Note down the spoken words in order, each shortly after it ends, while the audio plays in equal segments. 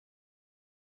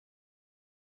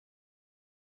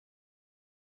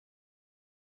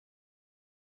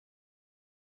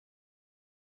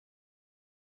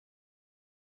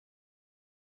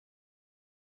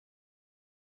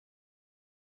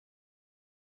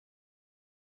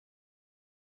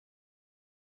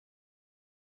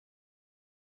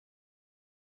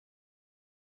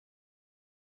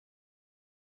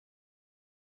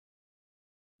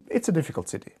It's a difficult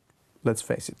city, let's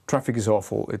face it. Traffic is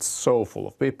awful, it's so full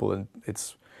of people, and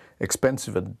it's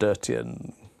expensive and dirty,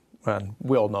 and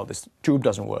we all know this. Tube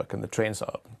doesn't work and the trains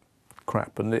are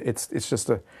crap, and it's just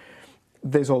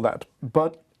there's all that.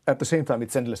 But at the same time,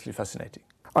 it's endlessly fascinating.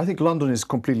 I think London is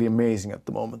completely amazing at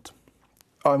the moment.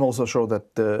 I'm also sure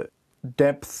that the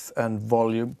depth and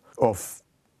volume of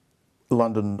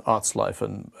London arts life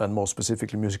and more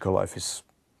specifically musical life is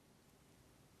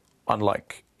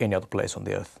unlike any other place on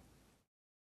the earth.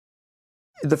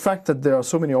 The fact that there are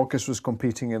so many orchestras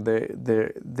competing and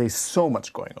there's so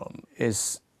much going on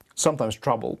is sometimes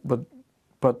trouble,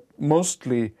 but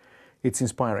mostly it's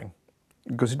inspiring,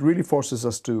 because it really forces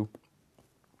us to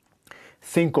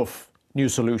think of new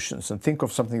solutions and think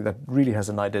of something that really has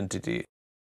an identity.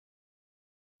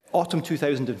 Autumn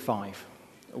 2005,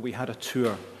 we had a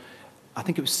tour. I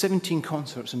think it was 17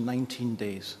 concerts in 19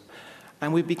 days.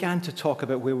 And we began to talk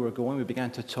about where we were going. We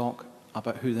began to talk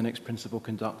about who the next principal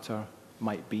conductor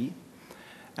might be.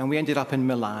 And we ended up in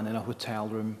Milan in a hotel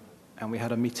room, and we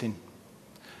had a meeting.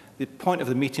 The point of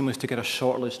the meeting was to get a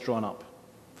shortlist drawn up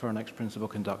for our next principal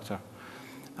conductor.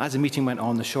 As the meeting went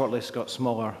on, the shortlist got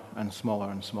smaller and smaller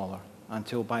and smaller,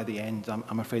 until by the end,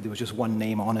 I'm afraid there was just one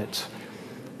name on it.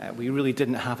 We really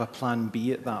didn't have a plan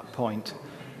B at that point,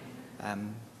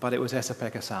 but it was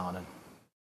Esa-Pekka Salonen.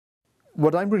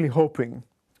 What I'm really hoping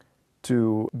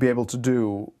to be able to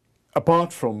do,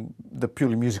 apart from the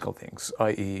purely musical things,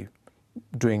 i.e.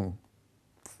 doing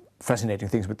fascinating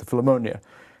things with the Philharmonia,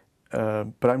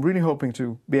 but I'm really hoping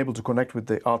to be able to connect with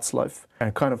the arts life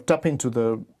and kind of tap into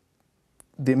the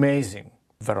amazing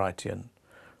variety and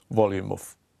volume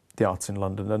of the arts in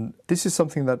London. And this is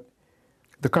something that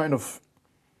the kind of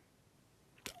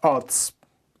arts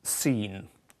scene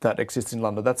that exists in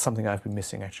London, that's something I've been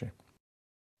missing actually.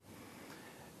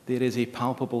 There is a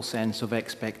palpable sense of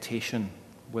expectation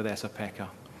with Esa-Pekka.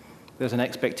 There's an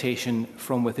expectation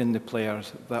from within the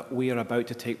players that we are about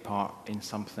to take part in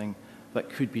something that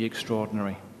could be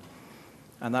extraordinary.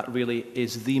 And that really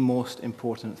is the most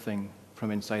important thing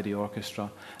from inside the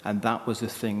orchestra, and that was the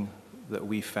thing that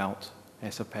we felt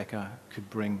Esa-Pekka could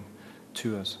bring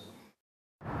to us.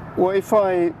 Well, if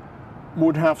I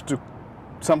would have to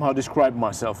somehow describe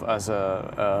myself as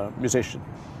a musician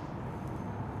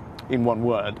in one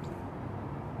word,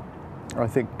 I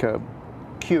think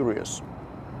curious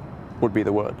would be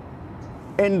the word.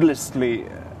 Endlessly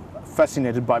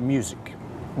fascinated by music.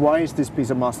 Why is this piece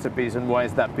a masterpiece and why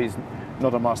is that piece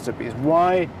not a masterpiece?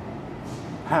 Why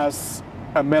has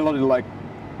a melody like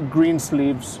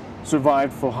Greensleeves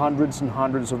survived for hundreds and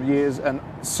hundreds of years and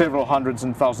several hundreds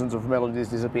and thousands of melodies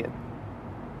disappeared?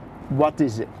 What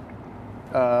is it?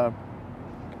 And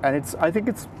I think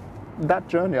it's that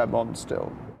journey I'm on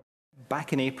still.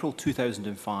 Back in April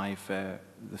 2005,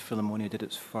 the Philharmonia did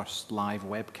its first live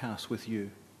webcast with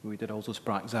you. We did Also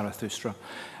Sprach Zarathustra.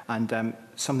 And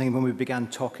something when we began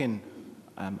talking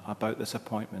about this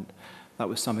appointment, that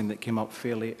was something that came up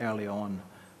fairly early on,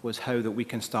 was how that we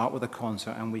can start with a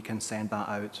concert and we can send that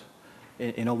out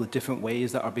in all the different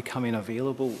ways that are becoming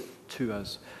available to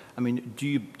us. I mean, do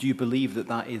you believe that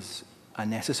that is a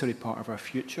necessary part of our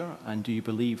future? And do you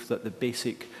believe that the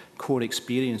basic core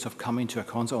experience of coming to a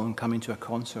concert and coming to a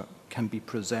concert can be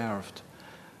preserved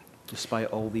despite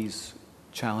all these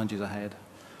challenges ahead?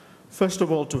 First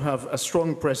of all, to have a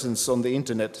strong presence on the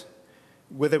internet,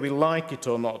 whether we like it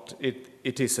or not,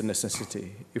 it is a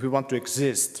necessity. If we want to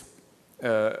exist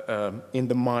in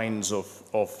the minds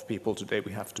of people today,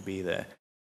 we have to be there.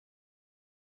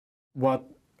 What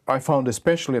I found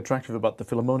especially attractive about the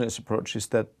Philharmonia's approach is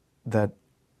that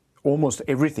almost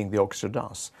everything the orchestra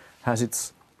does has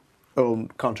its own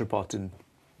counterpart on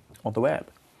the web.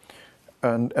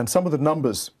 And some of the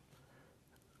numbers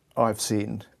I've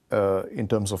seen in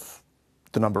terms of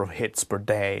the number of hits per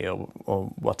day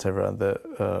or whatever, and the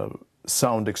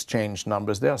sound exchange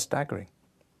numbers, they are staggering.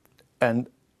 And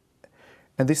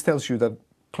this tells you that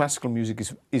classical music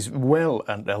is well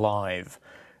and alive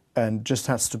and just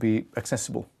has to be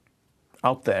accessible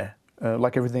out there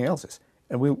like everything else is.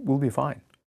 And we'll be fine.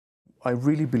 I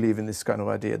really believe in this kind of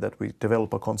idea that we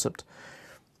develop a concept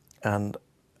and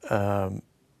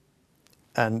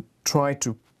try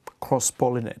to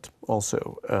cross-pollinate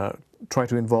also, try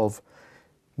to involve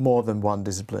more than one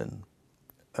discipline.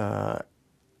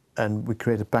 And we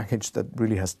create a package that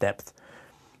really has depth.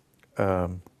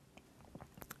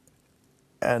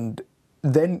 And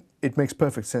then it makes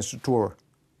perfect sense to tour,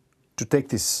 to take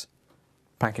this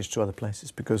package to other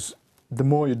places, because the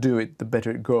more you do it, the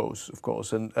better it goes, of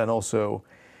course, and also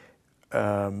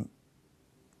that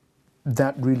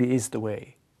really is the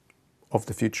way of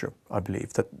the future, I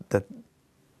believe, that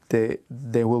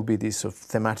there will be these sort of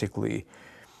thematically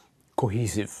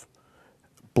cohesive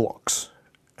blocks,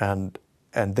 and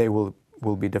they will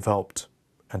be developed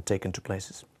and taken to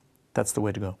places. That's the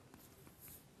way to go.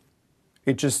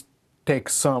 It just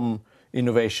takes some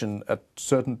innovation, a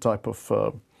certain type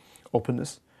of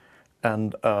openness,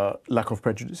 and lack of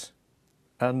prejudice,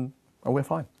 and we're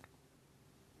fine.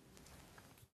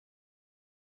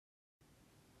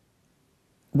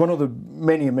 One of the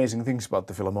many amazing things about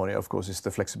the Philharmonia, of course, is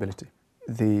the flexibility.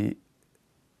 The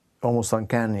almost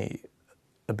uncanny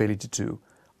ability to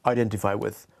identify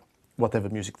with whatever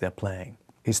music they're playing.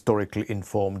 Historically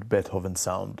informed Beethoven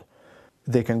sound.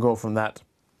 They can go from that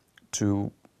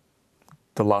to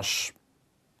the lush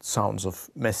sounds of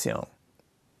Messiaen,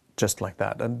 just like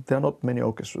that. And there are not many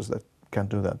orchestras that can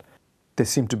do that. There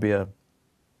seems to be a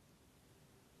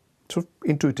sort of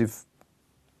intuitive,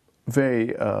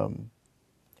 very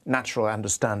natural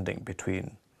understanding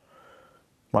between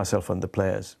myself and the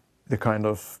players. The kind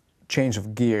of change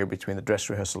of gear between the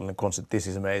dress rehearsal and the concert, this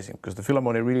is amazing, because the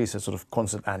Philharmonia really is a sort of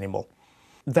concert animal.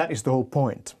 That is the whole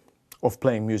point of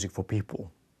playing music for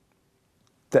people,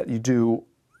 that you do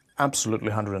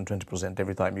absolutely 120%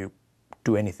 every time you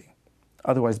do anything.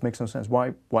 Otherwise it makes no sense.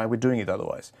 Why are we doing it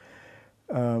otherwise?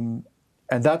 And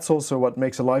that's also what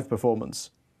makes a live performance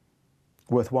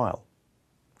worthwhile,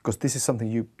 because this is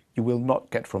something you will not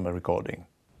get from a recording.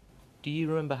 Do you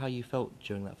remember how you felt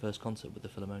during that first concert with the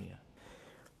Philharmonia?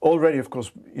 Already, of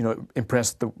course,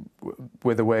 impressed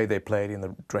with the way they played in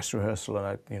the dress rehearsal,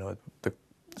 and the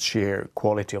sheer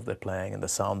quality of their playing and the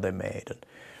sound they made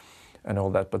and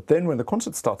all that. But then when the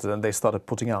concert started and they started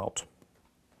putting out,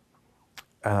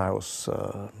 and I was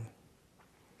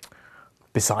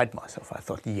beside myself. I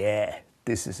thought, yeah,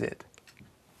 this is it.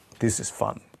 This is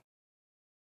fun.